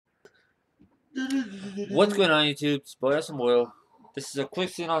What's going on, YouTube? Spoil some oil. This is a quick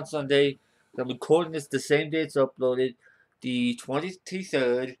scene on Sunday. I'm recording this the same day it's uploaded, the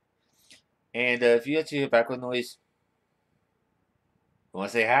 23rd. And if you actually hear background noise, you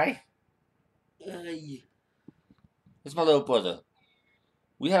want to say hi? Hi. It's my little brother.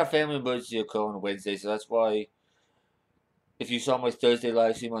 We had a family emergency occur on Wednesday, so that's why if you saw my Thursday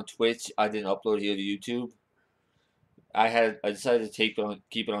live stream on Twitch, I didn't upload here to YouTube. I decided to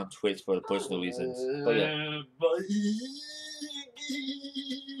keep it on Twitch for personal reasons. But yeah.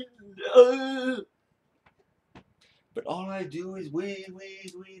 But all I do is win,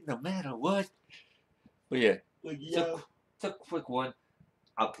 no matter what. But yeah, it's a quick one.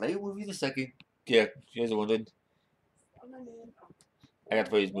 I'll play it with you in a second. Yeah, you guys are wondering. I got to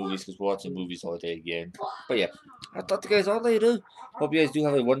play these movies because we're watching movies all day again. But yeah, I'll talk to you guys all later. Hope you guys do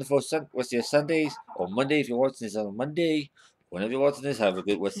have a wonderful rest of your Sundays or Monday if you're watching this on Monday. Whenever you're watching this, have a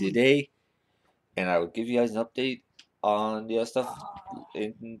good rest of your day. And I will give you guys an update on the other stuff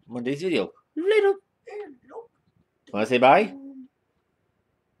in Monday's video. Later. Want to say bye? You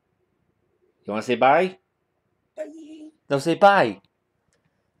want to say bye? No, say bye.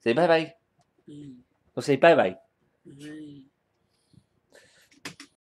 Say bye bye. No, say bye bye.